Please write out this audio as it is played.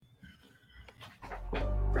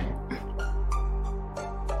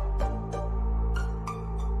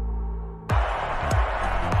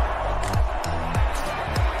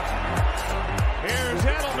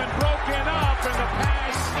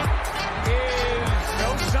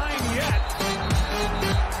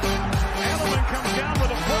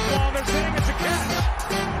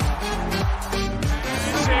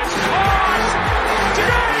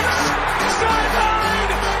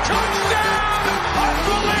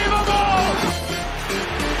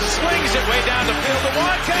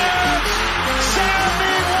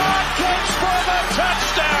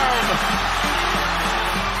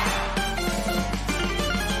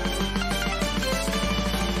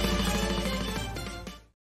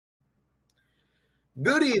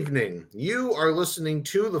Good evening. You are listening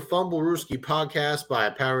to the Fumblerooski podcast by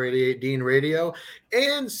Power 88 Dean Radio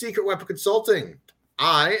and Secret Weapon Consulting.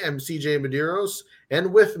 I am CJ Medeiros,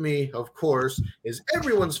 and with me, of course, is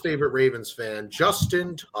everyone's favorite Ravens fan,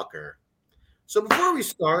 Justin Tucker. So before we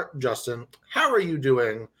start, Justin, how are you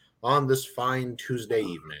doing on this fine Tuesday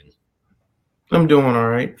evening? I'm doing all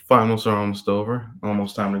right. Finals are almost over.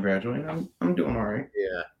 Almost time to graduate. I'm doing all right.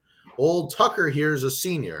 Yeah. Old Tucker here is a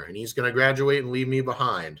senior, and he's going to graduate and leave me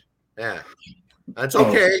behind. Yeah. That's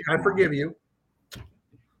okay. I forgive you.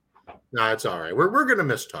 No, it's all right. We're going to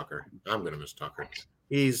miss Tucker. I'm going to miss Tucker.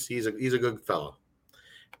 He's a good fellow.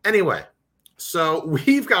 Anyway, so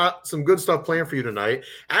we've got some good stuff planned for you tonight.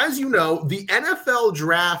 As you know, the NFL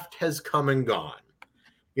draft has come and gone.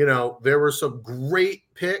 You know, there were some great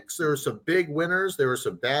picks. There were some big winners. There were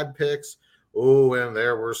some bad picks. Oh, and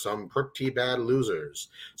there were some pretty bad losers.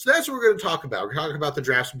 So that's what we're going to talk about. We're talking about the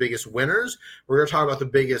draft's biggest winners. We're going to talk about the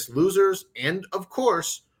biggest losers. And, of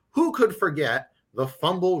course, who could forget the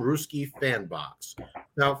Fumblerooski fan box?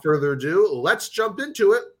 Without further ado, let's jump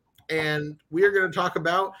into it. And we are going to talk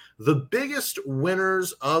about the biggest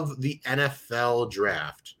winners of the NFL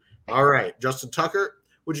draft. All right, Justin Tucker,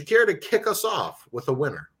 would you care to kick us off with a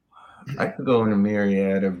winner? I could go in a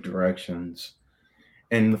myriad of directions.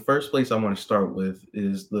 And the first place I want to start with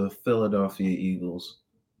is the Philadelphia Eagles.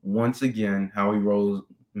 Once again, Howie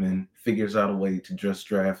Roseman figures out a way to just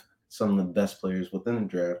draft some of the best players within the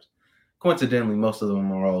draft. Coincidentally, most of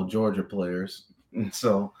them are all Georgia players. And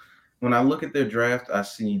so when I look at their draft, I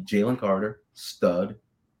see Jalen Carter, stud,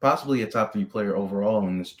 possibly a top 3 player overall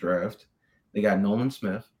in this draft. They got Nolan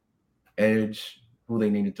Smith, edge, who they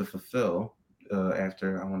needed to fulfill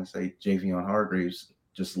after, I want to say, Javion Hargreaves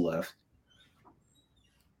just left.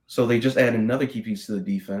 So they just add another key piece to the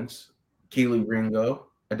defense. Caleb Ringo,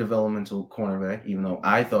 a developmental cornerback, even though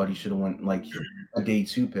I thought he should have went like a day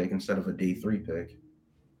 2 pick instead of a day 3 pick.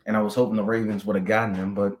 And I was hoping the Ravens would have gotten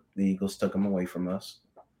him, but the Eagles took him away from us.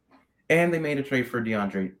 And they made a trade for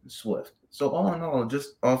DeAndre Swift. So all in all,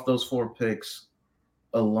 just off those 4 picks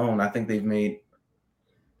alone, I think they've made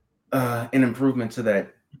an improvement to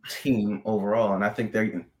that team overall. And I think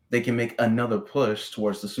they can make another push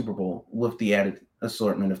towards the Super Bowl with the added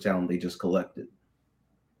assortment of talent they just collected.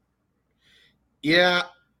 Yeah,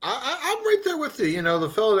 I'm right there with you. You know, the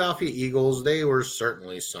Philadelphia Eagles, they were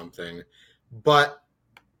certainly something. But,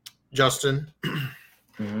 Justin,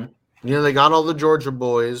 you know, they got all the Georgia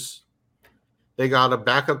boys. They got a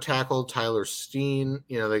backup tackle, Tyler Steen.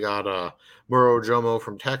 You know, they got Muro Jomo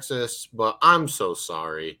from Texas. But I'm so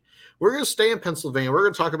sorry. We're going to stay in Pennsylvania. We're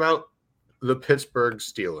going to talk about the Pittsburgh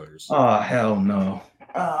Steelers. Oh, hell no.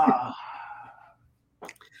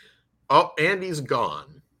 Oh, Andy's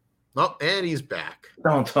gone. Oh, and he's back.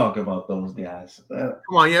 Don't talk about those guys. Come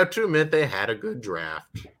on, you have to admit they had a good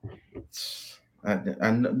draft.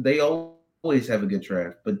 They always have a good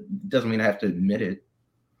draft, but it doesn't mean I have to admit it.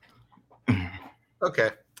 Okay.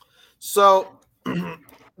 So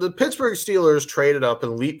the Pittsburgh Steelers traded up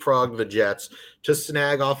and leapfrogged the Jets to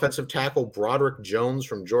snag offensive tackle Broderick Jones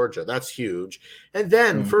from Georgia. That's huge. And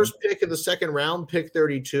then first pick of the second round, pick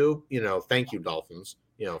 32, you know, thank you, Dolphins,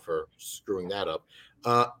 you know, for screwing that up.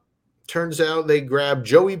 Turns out they grabbed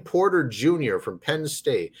Joey Porter Jr. from Penn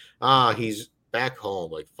State. He's back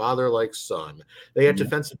home, like father, like son. They had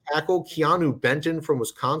defensive tackle Keanu Benton from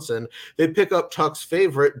Wisconsin. They pick up Tuck's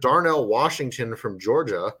favorite, Darnell Washington from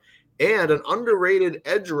Georgia, and an underrated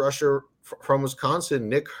edge rusher from Wisconsin,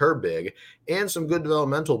 Nick Herbig, and some good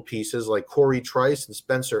developmental pieces like Corey Trice and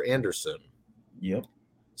Spencer Anderson. Yep.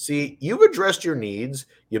 See, you've addressed your needs.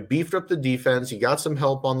 You beefed up the defense. You got some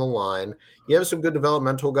help on the line. You have some good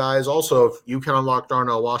developmental guys. Also, if you can unlock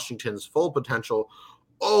Darnell Washington's full potential,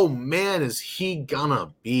 oh, man, is he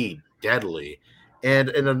gonna be deadly. And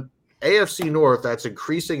in an AFC North that's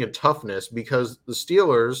increasing in toughness because the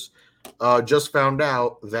Steelers just found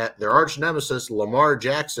out that their arch nemesis, Lamar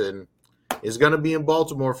Jackson, is going to be in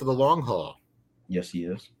Baltimore for the long haul. Yes, he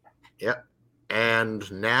is. Yep. And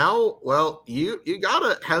now, well, you got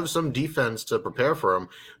to have some defense to prepare for him,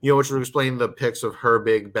 you know, which would explain the picks of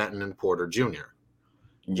Herbig, Benton, and Porter Jr.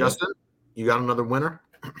 Yep. Justin, you got another winner?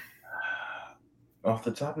 Off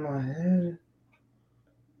the top of my head?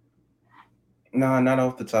 No, not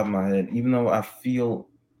off the top of my head. Even though I feel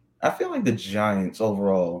like the Giants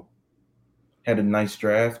overall had a nice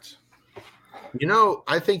draft. You know,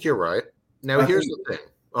 I think you're right. Now, here's the thing.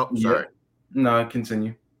 Oh, sorry. Yeah. No,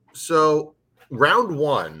 continue. So, round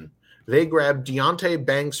 1, they grabbed Deontay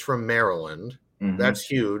Banks from Maryland. That's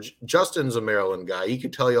huge. Justin's a Maryland guy. He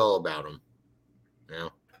could tell you all about him. Yeah.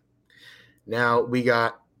 Now, we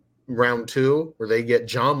got round 2, where they get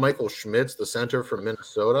John Michael Schmitz, the center from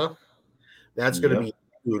Minnesota. That's going to be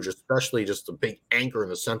huge, especially just a big anchor in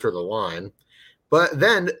the center of the line. But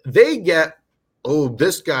then they get,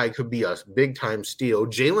 this guy could be a big-time steal,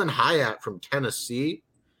 Jalen Hyatt from Tennessee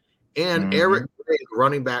and Eric Gray,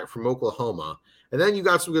 running back from Oklahoma. And then you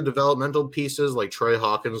got some good developmental pieces like Trey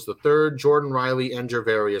Hawkins III, Jordan Riley, and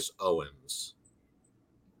Gervarius Owens.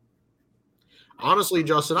 Honestly,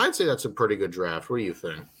 Justin, I'd say that's a pretty good draft. What do you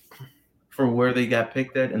think? For where they got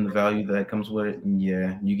picked at and the value that comes with it,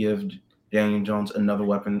 yeah, you give Daniel Jones another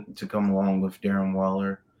weapon to come along with Darren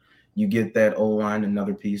Waller. You get that O-line,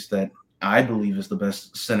 another piece that I believe is the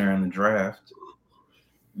best center in the draft.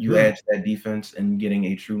 You add to that defense and getting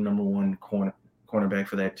a true number one cornerback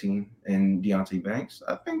for that team and Deonte Banks.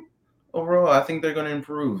 I think overall, I think they're going to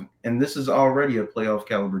improve. And this is already a playoff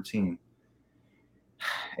caliber team.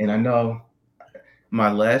 And I know my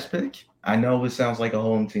last pick, I know it sounds like a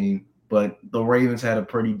home team, but the Ravens had a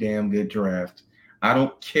pretty damn good draft. I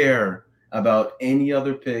don't care about any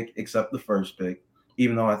other pick except the first pick,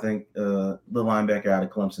 even though I think the linebacker out of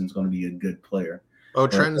Clemson is going to be a good player.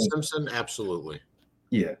 Trenton Simpson? Absolutely.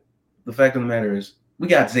 Yeah. The fact of the matter is we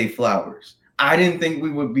got Zay Flowers. I didn't think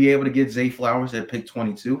we would be able to get Zay Flowers at pick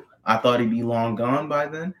 22. I thought he'd be long gone by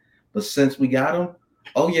then. But since we got him,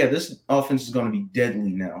 this offense is going to be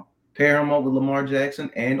deadly now. Pair him up with Lamar Jackson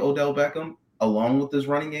and Odell Beckham, along with this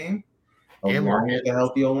running game, along with a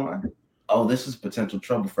healthy O-line. This is potential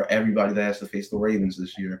trouble for everybody that has to face the Ravens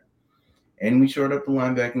this year. And we shored up the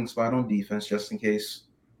linebacking spot on defense just in case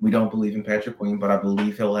we don't believe in Patrick Queen, but I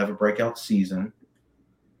believe he'll have a breakout season.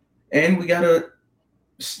 And we got a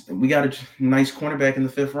nice cornerback in the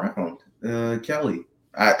 5th round, Kelly.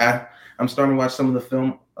 I'm starting to watch some of the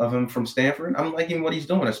film of him from Stanford. I'm liking what he's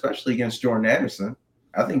doing, especially against Jordan Addison.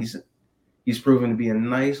 I think he's proven to be a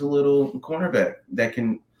nice little cornerback that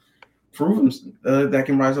can that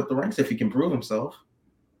can rise up the ranks if he can prove himself.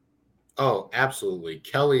 Oh, absolutely.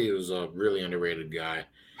 Kelly is a really underrated guy.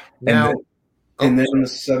 Now, and then in the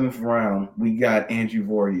 7th round, we got Andrew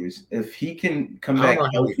Voorhees. If he can come back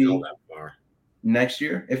healthy next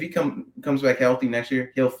year, if he comes back healthy next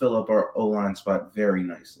year, he'll fill up our O-line spot very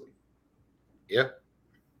nicely. Yep.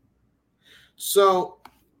 So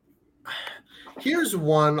here's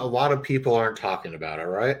one a lot of people aren't talking about, all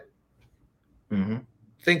right? Mm-hmm.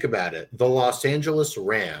 Think about it. The Los Angeles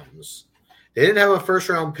Rams. They didn't have a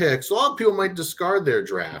first-round pick, so a lot of people might discard their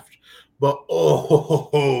draft. But,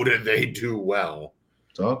 did they do well.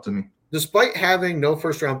 Talk to me. Despite having no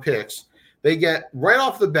first-round picks, they get, right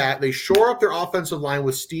off the bat, they shore up their offensive line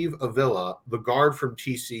with Steve Avila, the guard from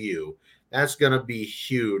TCU. That's going to be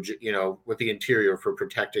huge, with the interior for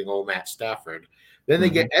protecting old Matt Stafford. Then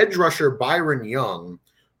they get edge rusher Byron Young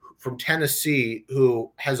from Tennessee,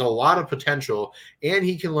 who has a lot of potential, and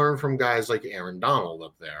he can learn from guys like Aaron Donald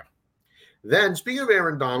up there. Then, speaking of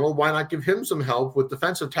Aaron Donald, why not give him some help with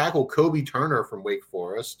defensive tackle Kobe Turner from Wake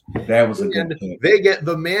Forest? That was a good pick. They get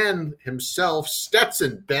the man himself,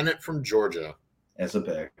 Stetson Bennett from Georgia. As a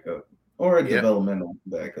backup or a developmental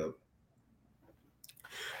backup.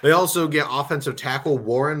 They also get offensive tackle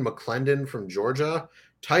Warren McClendon from Georgia,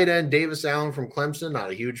 tight end Davis Allen from Clemson. Not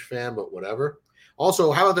a huge fan, but whatever.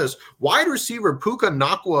 Also, how about this? Wide receiver Puka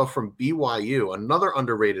Nakua from BYU, another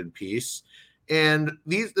underrated piece. And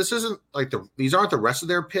these aren't the rest of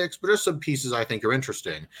their picks, but there's some pieces I think are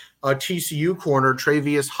interesting. TCU corner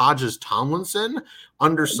Travius Hodges Tomlinson,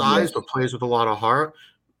 undersized but plays with a lot of heart.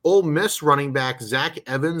 Ole Miss running back Zach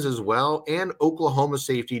Evans as well, and Oklahoma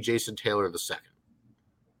safety Jason Taylor II.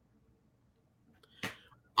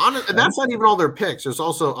 And that's not even all their picks. There's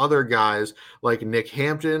also other guys like Nick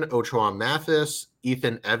Hampton, Ochoa Mathis,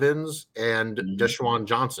 Ethan Evans, and Deshaun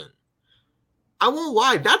Johnson. I won't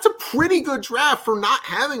lie, that's a pretty good draft for not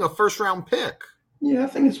having a first-round pick. Yeah, I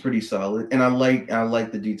think it's pretty solid. And I like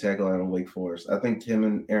the D tackle out of Wake Forest. I think him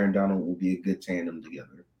and Aaron Donald will be a good tandem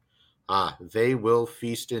together. They will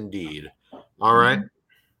feast indeed. All right.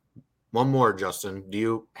 One more, Justin. Do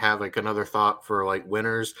you have another thought for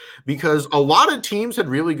winners? Because a lot of teams had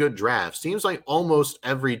really good drafts. Seems like almost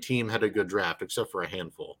every team had a good draft except for a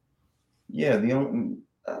handful. Yeah, I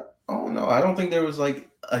don't think there was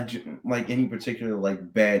any particular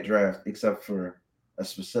bad draft except for a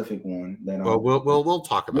specific one that we'll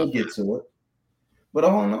talk about. We'll get to it. But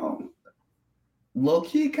all in all, low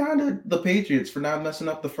key kind of the Patriots for not messing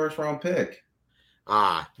up the first round pick.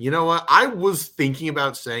 You know what? I was thinking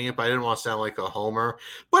about saying it, but I didn't want to sound like a homer.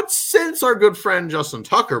 But since our good friend Justin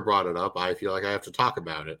Tucker brought it up, I feel like I have to talk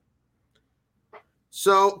about it.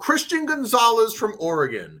 So Christian Gonzalez from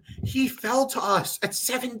Oregon, he fell to us at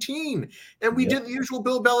 17, and we did the usual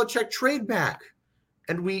Bill Belichick trade back.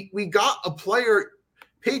 And we got a player,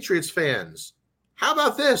 Patriots fans. How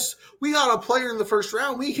about this? We got a player in the first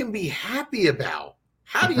round we can be happy about.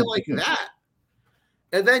 How do you like that?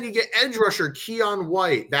 And then you get edge rusher Keon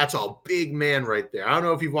White. That's a big man right there. I don't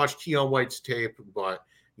know if you've watched Keon White's tape, but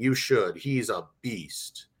you should. He's a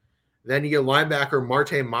beast. Then you get linebacker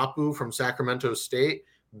Marte Mapu from Sacramento State.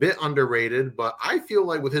 Bit underrated, but I feel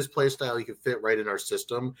like with his play style, he could fit right in our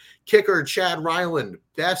system. Kicker Chad Ryland,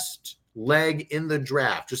 best leg in the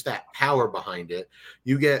draft, just that power behind it.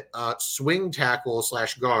 You get swing tackle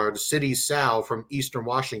 / guard City Sal from Eastern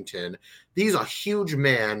Washington. He's a huge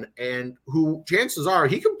man, and who chances are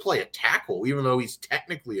he can play a tackle, even though he's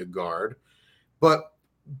technically a guard. But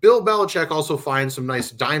Bill Belichick also finds some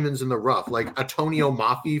nice diamonds in the rough, like Antonio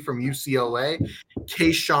Mafi from UCLA,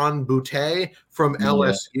 Keyshawn Butte from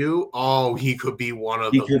LSU. Oh, he could be one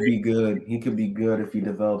of them. He could be good. He could be good if he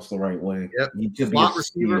develops the right way. Yep. He could slot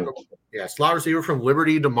receiver. Slot receiver from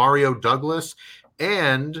Liberty, Demario Douglas.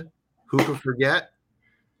 And who could forget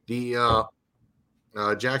the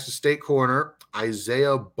Jackson State corner,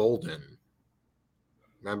 Isaiah Bolden.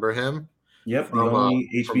 Remember him? Yep. From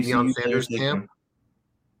Deion Sanders' camp.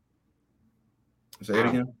 Say it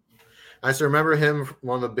again. I still remember him,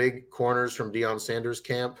 one of the big corners from Deion Sanders'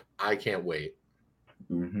 camp. I can't wait.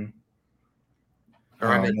 Mm-hmm.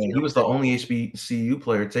 He was the only HBCU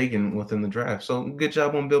player taken within the draft. So good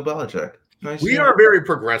job on Bill Belichick. Nice. We are very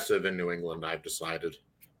progressive in New England, I've decided.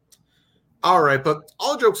 All right, but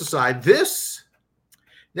all jokes aside,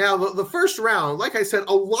 now the first round, like I said,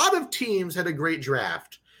 a lot of teams had a great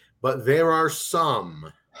draft, but there are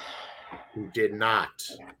some who did not.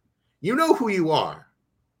 You know who you are.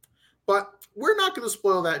 But we're not going to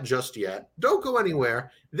spoil that just yet. Don't go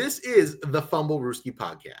anywhere. This is the Fumblerooski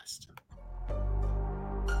podcast.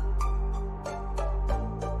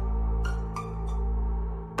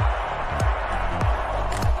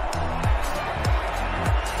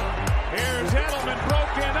 Here's Edelman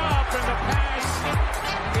broken up, and the pass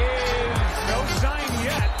is no sign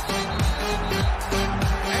yet.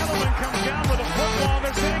 Edelman comes down with a football.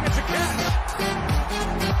 They're saying it's a catch.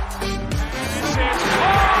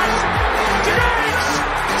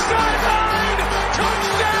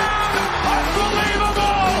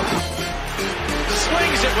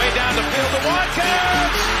 Swings it way down the field to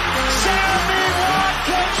Watkins. Sammy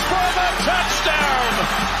Watkins for the touchdown.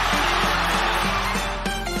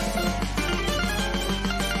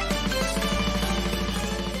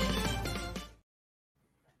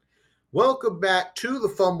 Welcome back to the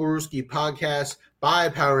Fumblerooski podcast by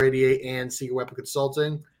Power 88 and Secret Weapon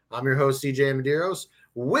Consulting. I'm your host, CJ Medeiros,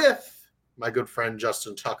 with my good friend,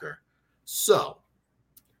 Justin Tucker. So,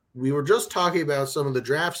 we were just talking about some of the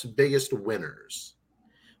draft's biggest winners,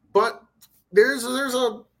 but there's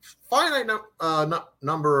a finite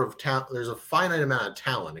number of talent. There's a finite amount of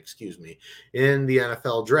talent, in the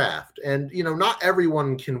NFL draft, and not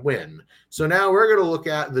everyone can win. So now we're going to look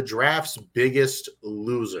at the draft's biggest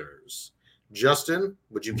losers. Justin,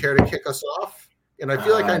 would you care to kick us off? And I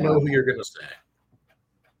feel like I know who you're going to say.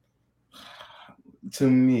 To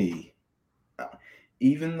me,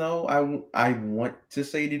 even though I want to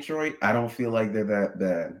say Detroit, I don't feel like they're that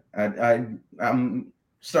bad. I'm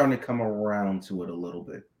starting to come around to it a little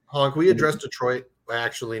bit. Hold on, can we address Detroit?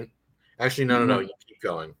 Actually, no. You keep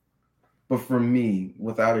going. But for me,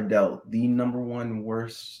 without a doubt, the number one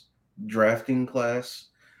worst drafting class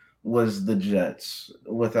was the Jets,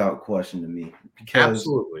 without question to me. Because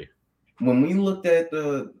absolutely. When we looked at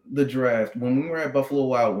the draft, when we were at Buffalo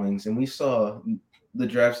Wild Wings and we saw the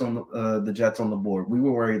drafts on the Jets on the board, we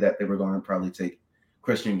were worried that they were going to probably take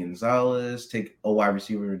Christian Gonzalez, take a wide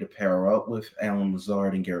receiver to pair up with Allen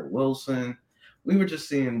Lazard and Garrett Wilson. We were just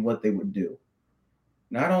seeing what they would do.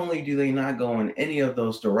 Not only do they not go in any of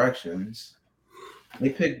those directions, they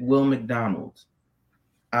picked Will McDonald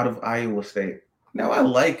out of Iowa State. Now, I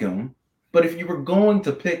like him, but if you were going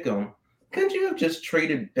to pick him, couldn't you have just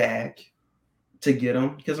traded back to get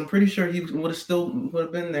him? Because I'm pretty sure he would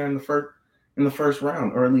have been there in the first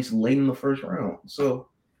round, or at least late in the first round. So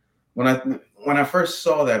when I first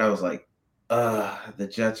saw that, I was like, the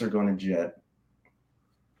Jets are going to jet.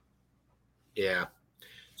 Yeah.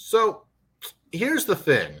 So here's the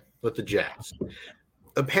thing with the Jets.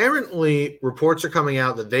 Apparently, reports are coming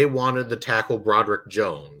out that they wanted to tackle Broderick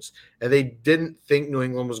Jones, and they didn't think New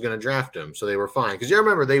England was going to draft him, so they were fine. Because you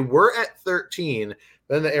remember, they were at 13,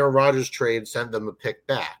 then the Aaron Rodgers trade sent them a pick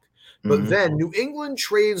back. But then New England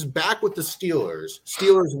trades back with the Steelers.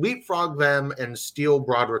 Steelers leapfrog them and steal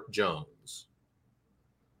Broderick Jones.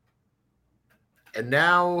 And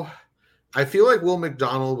now I feel like Will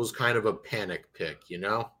McDonald was kind of a panic pick,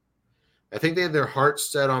 I think they had their hearts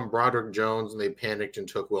set on Broderick Jones, and they panicked and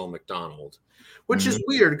took Will McDonald, which is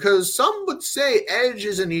weird because some would say edge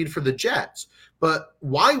is a need for the Jets. But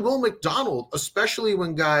why Will McDonald, especially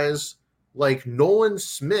when guys like Nolan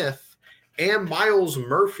Smith and Miles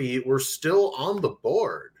Murphy were still on the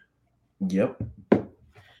board? Yep.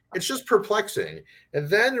 It's just perplexing. And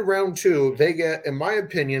then in round 2, they get, in my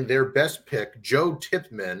opinion, their best pick, Joe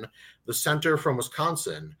Tippmann, the center from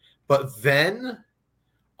Wisconsin. But then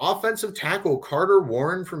offensive tackle Carter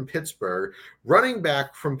Warren from Pittsburgh, running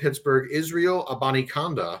back from Pittsburgh, Israel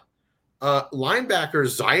Abanikanda, linebacker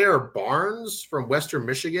Zaire Barnes from Western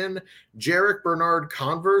Michigan, Jarek Bernard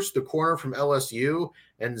Converse, the corner from LSU,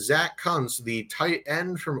 and Zach Kuntz, the tight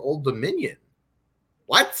end from Old Dominion.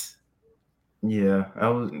 What? Yeah, I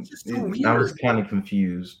was kind of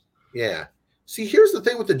confused. Yeah. See, here's the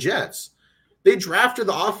thing with the Jets. They drafted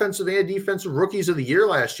the offensive and defensive rookies of the year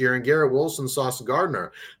last year in Garrett Wilson, Sauce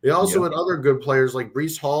Gardner. They also had other good players like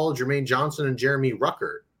Breece Hall, Jermaine Johnson, and Jeremy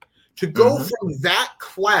Ruckert. To go from that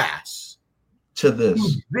class to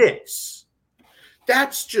this,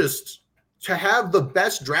 that's just to have the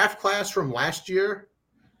best draft class from last year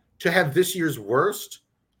to have this year's worst.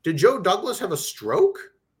 Did Joe Douglas have a stroke?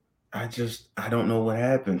 I don't know what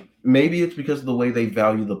happened. Maybe it's because of the way they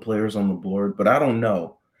value the players on the board, but I don't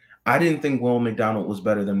know. I didn't think Will McDonald was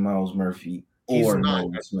better than Miles Murphy or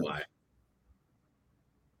Nolan Smith.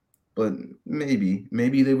 But maybe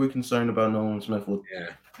they were concerned about Nolan Smith with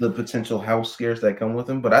the potential house scares that come with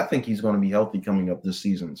him. But I think he's going to be healthy coming up this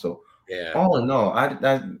season. So all in all,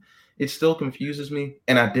 it still confuses me.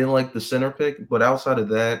 And I did like the center pick, but outside of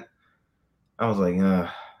that, I was like,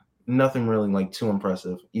 nothing really like too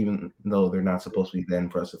impressive, even though they're not supposed to be that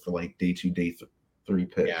impressive for like day 2, day 3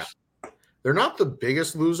 picks. Yeah. They're not the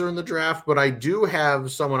biggest loser in the draft, but I do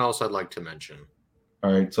have someone else I'd like to mention.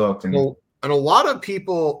 All right, talk to me. And a lot of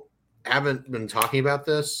people haven't been talking about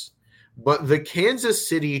this, but the Kansas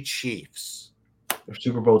City Chiefs. They're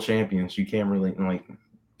Super Bowl champions. You can't really like.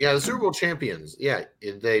 Yeah, the Super Bowl champions. Yeah,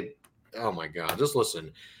 oh my God, just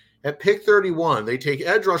listen. At pick 31, they take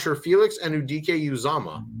edge rusher Felix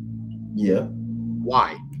Anudike-Uzomah. Yeah.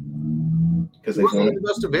 Why? Because he wasn't the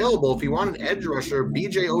best available. If you want an edge rusher,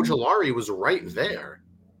 BJ Ojolari was right there.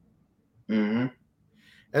 Mm-hmm.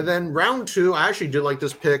 And then round 2, I actually did like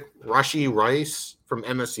this pick, Rashee Rice from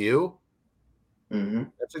MSU. Mm-hmm.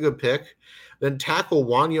 That's a good pick. Then tackle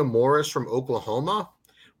Wanya Morris from Oklahoma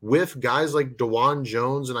with guys like DeJuan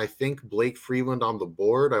Jones and I think Blake Freeland on the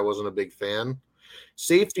board. I wasn't a big fan.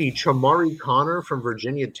 Safety Chamari Connor from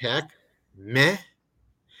Virginia Tech. Meh.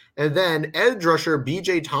 And then edge rusher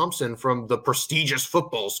B.J. Thompson from the prestigious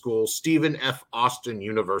football school, Stephen F. Austin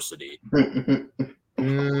University.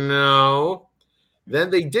 No. Then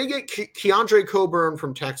they did get Keandre Coburn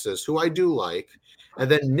from Texas, who I do like.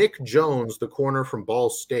 And then Nick Jones, the corner from Ball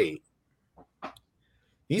State.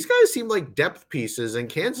 These guys seem like depth pieces. In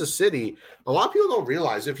Kansas City, a lot of people don't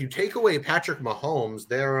realize if you take away Patrick Mahomes,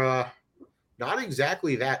 they're not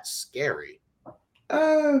exactly that scary.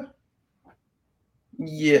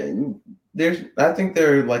 Yeah, I think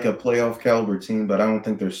they're like a playoff caliber team, but I don't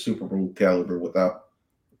think they're Super Bowl caliber without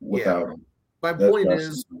them. My point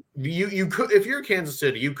is, you could, if you're Kansas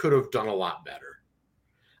City, you could have done a lot better.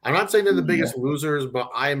 I'm not saying they're the biggest losers, but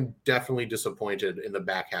I'm definitely disappointed in the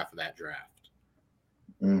back half of that draft.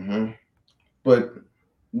 Mm-hmm. But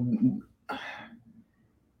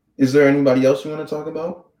is there anybody else you want to talk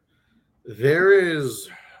about? There is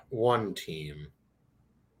one team.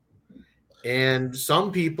 And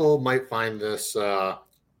some people might find this,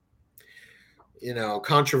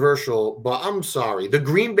 controversial, but I'm sorry. The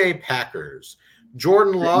Green Bay Packers,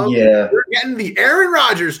 Jordan Love, they're getting the Aaron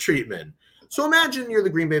Rodgers treatment. So imagine you're the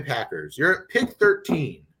Green Bay Packers. You're at pick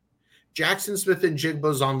 13. Jackson Smith and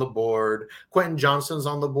Jigba's on the board. Quentin Johnston's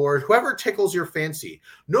on the board. Whoever tickles your fancy.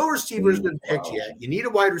 No receiver's been picked yet. You need a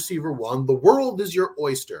wide receiver 1. The world is your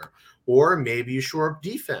oyster. Or maybe you shore up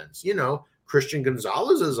defense. Christian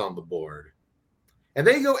Gonzalez is on the board. And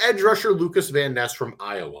they go edge rusher Lucas Van Ness from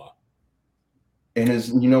Iowa. And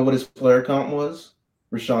what his player comp was?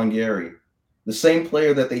 Rashawn Gary. The same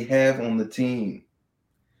player that they have on the team.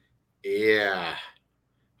 Yeah.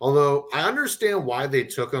 Although I understand why they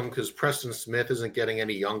took him because Preston Smith isn't getting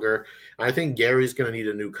any younger. I think Gary's going to need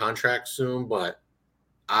a new contract soon, but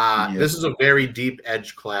this is a very deep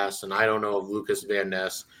edge class, and I don't know if Lucas Van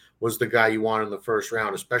Ness was the guy you want in the first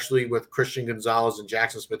round, especially with Christian Gonzalez and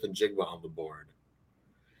Jackson Smith and Jigba on the board.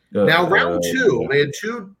 Now, round 2, they had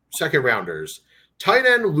 2 second-rounders. Tight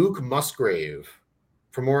end Luke Musgrave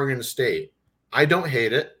from Oregon State. I don't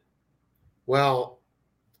hate it. Well,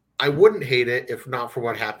 I wouldn't hate it if not for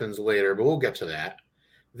what happens later, but we'll get to that.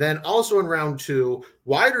 Then also in round 2,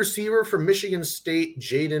 wide receiver from Michigan State,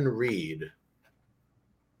 Jaden Reed.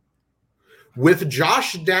 With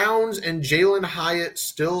Josh Downs and Jalen Hyatt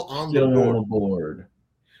still on the board.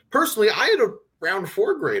 Personally, I had a round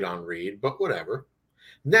 4 grade on Reed, but whatever.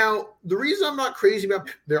 Now, the reason I'm not crazy about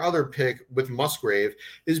their other pick with Musgrave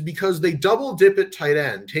is because they double dip at tight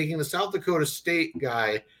end, taking the South Dakota State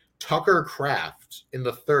guy, Tucker Kraft, in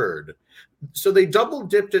the 3rd. So they double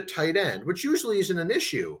dipped at tight end, which usually isn't an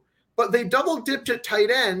issue. But they double dipped at tight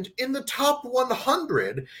end in the top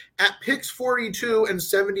 100 at picks 42 and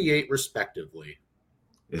 78, respectively.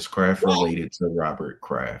 Is Kraft related to Robert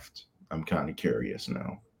Kraft? I'm kind of curious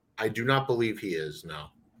now. I do not believe he is, no.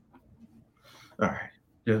 All right.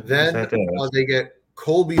 Then they get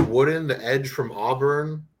Colby Wooden, the edge from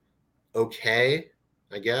Auburn. Okay,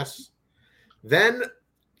 I guess. Then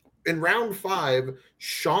in round 5,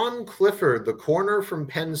 Sean Clifford, the corner from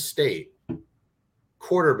Penn State.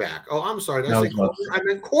 Quarterback. Oh, I'm sorry. I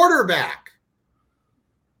meant quarterback.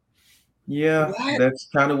 Yeah, that's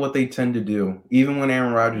kind of what they tend to do. Even when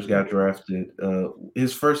Aaron Rodgers got drafted,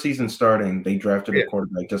 his first season starting, they drafted a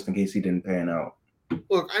quarterback just in case he didn't pan out.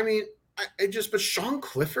 Look, I mean, but Sean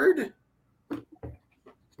Clifford?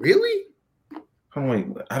 Really? Oh, wait,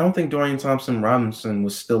 I don't think Dorian Thompson-Robinson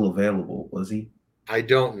was still available, was he? I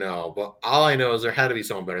don't know, but all I know is there had to be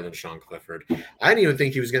someone better than Sean Clifford. I didn't even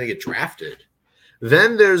think he was going to get drafted.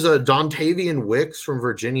 Then there's a Dontavian Wicks from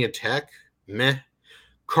Virginia Tech. Meh.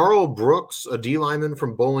 Carl Brooks, a D lineman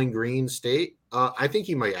from Bowling Green State. I think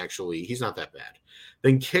he might actually. He's not that bad.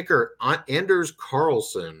 Then kicker Anders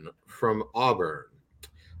Carlson from Auburn.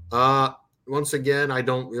 Once again, I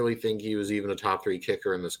don't really think he was even a top 3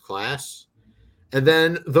 kicker in this class. And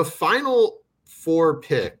then the final 4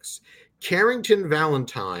 picks, Carrington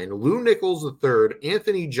Valentine, Lou Nichols III,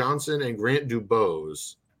 Anthony Johnson, and Grant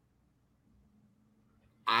Dubose.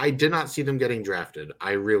 I did not see them getting drafted.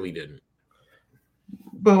 I really didn't.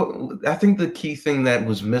 But I think the key thing that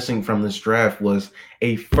was missing from this draft was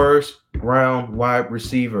a first-round wide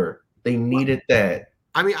receiver. They needed that.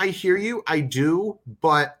 I mean, I hear you. I do.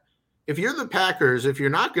 But if you're the Packers, if you're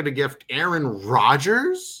not going to gift Aaron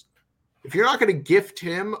Rodgers, if you're not going to gift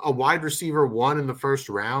him a wide receiver 1 in the first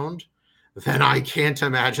round, then I can't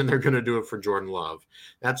imagine they're going to do it for Jordan Love.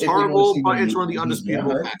 That's horrible, but it's one of the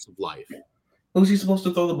undisputable facts of life. Who's he supposed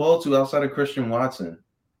to throw the ball to outside of Christian Watson?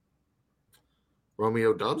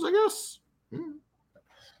 Romeo Doubs, I guess.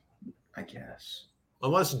 I guess.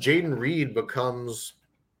 Unless Jaden Reed becomes,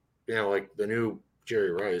 like the new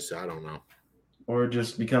Jerry Rice. I don't know. Or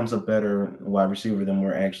just becomes a better wide receiver than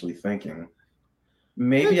we're actually thinking.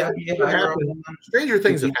 Maybe I'd be higher up. Stranger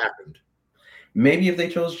things have happened. Maybe if they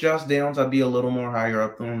chose Josh Downs, I'd be a little more higher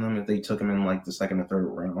up on them if they took him in like the 2nd or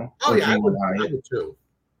 3rd round. Oh, yeah, I would too.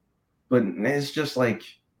 But it's just like,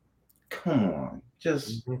 come on.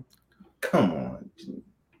 Come on.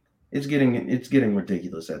 It's getting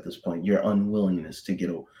ridiculous at this point. Your unwillingness to get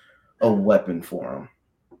a weapon for him.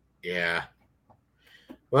 Yeah.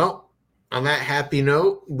 Well, on that happy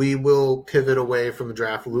note, we will pivot away from the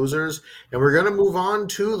draft losers, and we're going to move on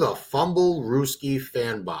to the Fumblerooski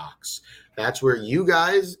fan box. That's where you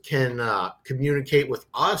guys can communicate with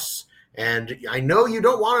us. And I know you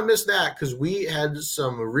don't want to miss that because we had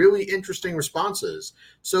some really interesting responses.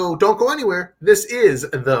 So don't go anywhere. This is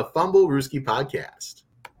the Fumblerooski podcast.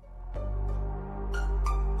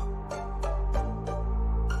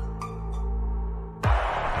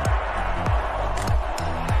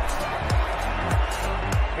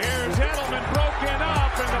 Here's Edelman broken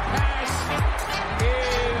up, and the pass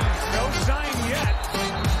is no sign yet.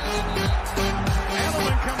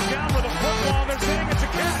 Edelman comes down with a football. They're saying it's a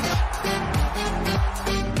catch.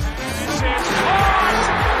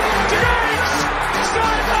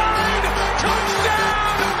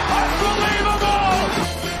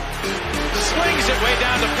 Way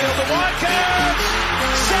down the field to Watkins.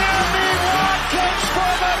 Sammy Watkins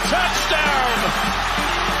for the touchdown.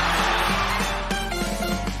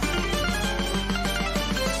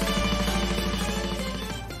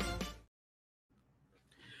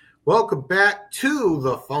 Welcome back to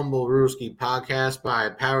the Fumblerooski podcast by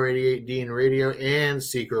Power 88 Dean Radio and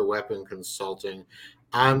Secret Weapon Consulting.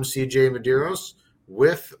 I'm CJ Medeiros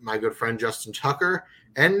with my good friend Justin Tucker,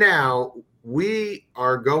 and now we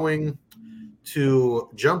are going to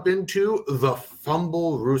jump into the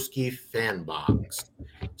Fumblerooski fan box.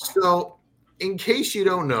 So, in case you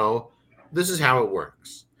don't know, this is how it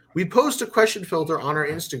works. We post a question filter on our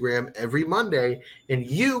Instagram every Monday, and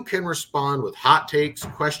you can respond with hot takes,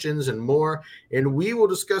 questions, and more, and we will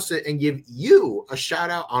discuss it and give you a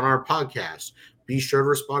shout out on our podcast. Be sure to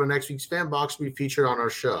respond to next week's fan box to be featured on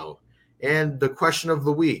our show. And the question of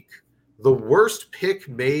the week, the worst pick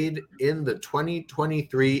made in the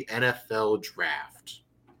 2023 NFL Draft.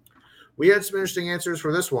 We had some interesting answers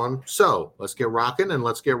for this one. So let's get rocking and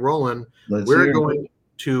let's get rolling. We're going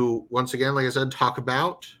to, once again, like I said, talk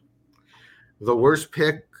about the worst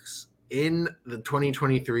picks in the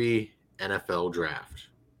 2023 NFL Draft.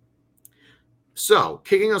 So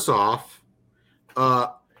kicking us off,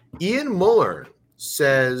 Ian Muller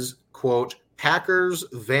says, quote, Packers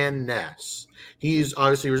Van Ness. He's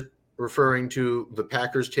obviously referring to the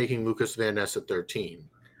Packers taking Lucas Van Ness at 13.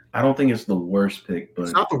 I don't think it's the worst pick, but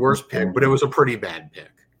it's not the worst pick, but it was a pretty bad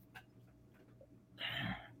pick.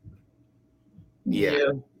 Yeah.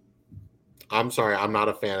 I'm sorry, I'm not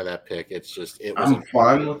a fan of that pick. It's just I'm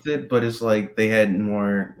fine with it, but it's like they had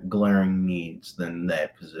more glaring needs than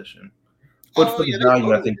that position. But for the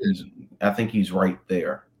value, I think he's right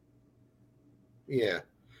there. Yeah.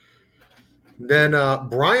 Then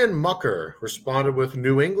Brian Mucker responded with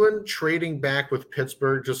New England trading back with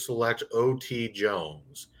Pittsburgh to select O.T.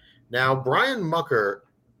 Jones. Now, Brian Mucker,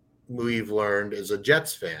 we've learned, is a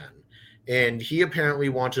Jets fan, and he apparently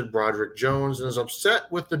wanted Broderick Jones and is upset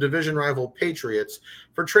with the division rival Patriots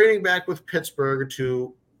for trading back with Pittsburgh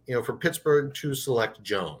to select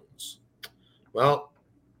Jones. Well,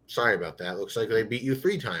 sorry about that. Looks like they beat you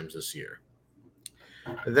 3 times this year.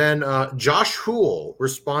 And then Josh Hool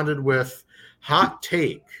responded with hot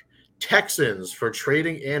take, Texans for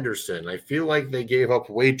trading Anderson. I feel like they gave up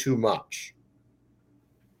way too much.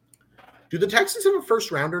 Do the Texans have a first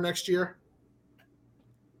rounder next year?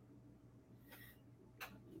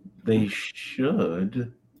 They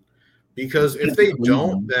should. Because if they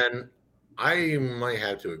don't, then I might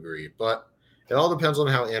have to agree. But it all depends on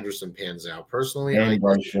how Anderson pans out. Personally, not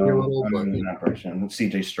Bryce,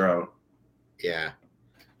 C.J. Stroud. Yeah.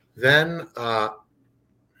 Then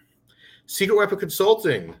Secret Weapon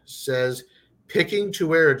Consulting says, picking to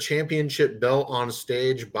wear a championship belt on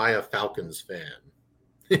stage by a Falcons fan.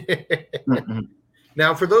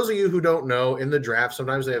 Now, for those of you who don't know, in the draft,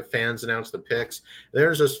 sometimes they have fans announce the picks.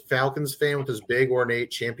 There's this Falcons fan with this big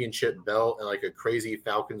ornate championship belt and like a crazy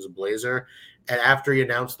Falcons blazer. And after he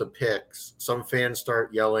announced the picks, some fans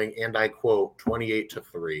start yelling, and I quote,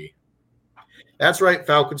 28-3. That's right,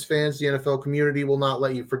 Falcons fans. The NFL community will not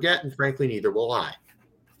let you forget, and frankly, neither will I.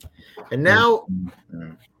 And now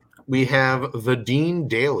we have the Dean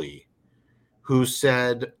Daly, who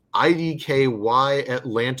said, IDKY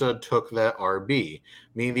Atlanta took that RB,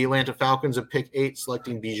 meaning the Atlanta Falcons at pick 8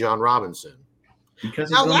 selecting Bijan Robinson. Because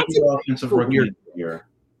he's going to be the offensive rookie of the year.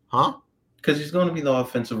 Huh? Because he's going to be the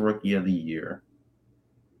offensive rookie of the year.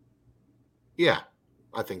 Yeah,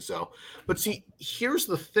 I think so. But see, here's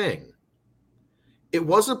the thing. It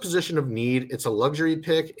was a position of need. It's a luxury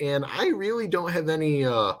pick, and I really don't have any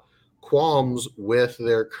qualms with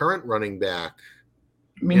their current running back,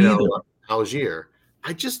 Algier.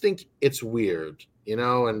 I just think it's weird, and I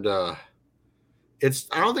don't think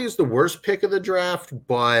it's the worst pick of the draft,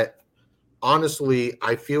 but honestly,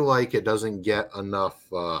 I feel like it doesn't get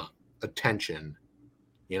enough attention,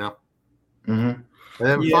 Mm-hmm. And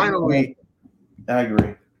then finally, I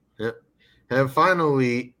agree. Yeah. And then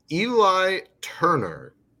finally, Eli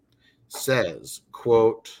Turner says,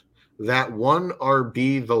 quote, that one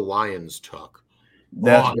RB the Lions took.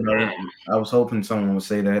 That's what I was hoping someone would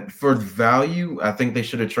say that. For value, I think they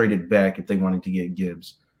should have traded back if they wanted to get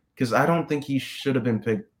Gibbs. Because I don't think he should have been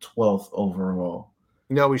picked 12th overall.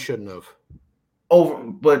 No, we shouldn't have.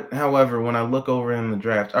 But however, when I look over in the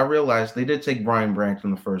draft, I realized they did take Brian Branch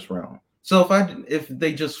in the first round. So if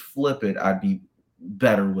they just flip it, I'd be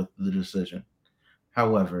better with the decision.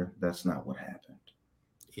 However, that's not what happened.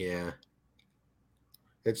 Yeah.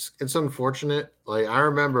 It's unfortunate. Like, I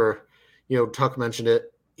remember, Tuck mentioned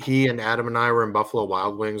it. He and Adam and I were in Buffalo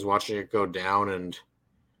Wild Wings watching it go down, and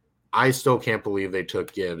I still can't believe they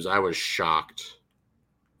took Gibbs. I was shocked.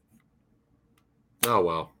 Oh,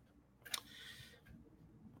 well.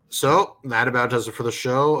 So, that about does it for the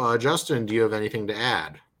show. Justin, do you have anything to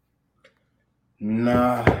add?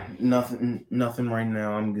 Nah, nothing right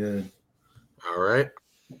now. I'm good. All right.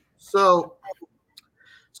 So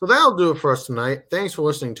that'll do it for us tonight. Thanks for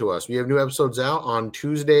listening to us. We have new episodes out on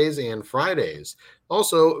Tuesdays and Fridays.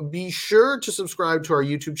 Also, be sure to subscribe to our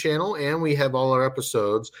YouTube channel, and we have all our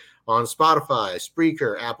episodes on Spotify,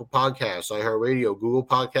 Spreaker, Apple Podcasts, iHeartRadio, Google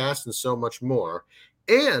Podcasts, and so much more.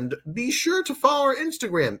 And be sure to follow our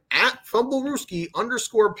Instagram at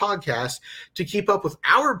Fumblerooski_podcast to keep up with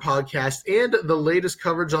our podcast and the latest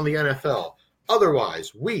coverage on the NFL.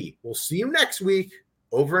 Otherwise, we will see you next week.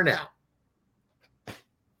 Over and out.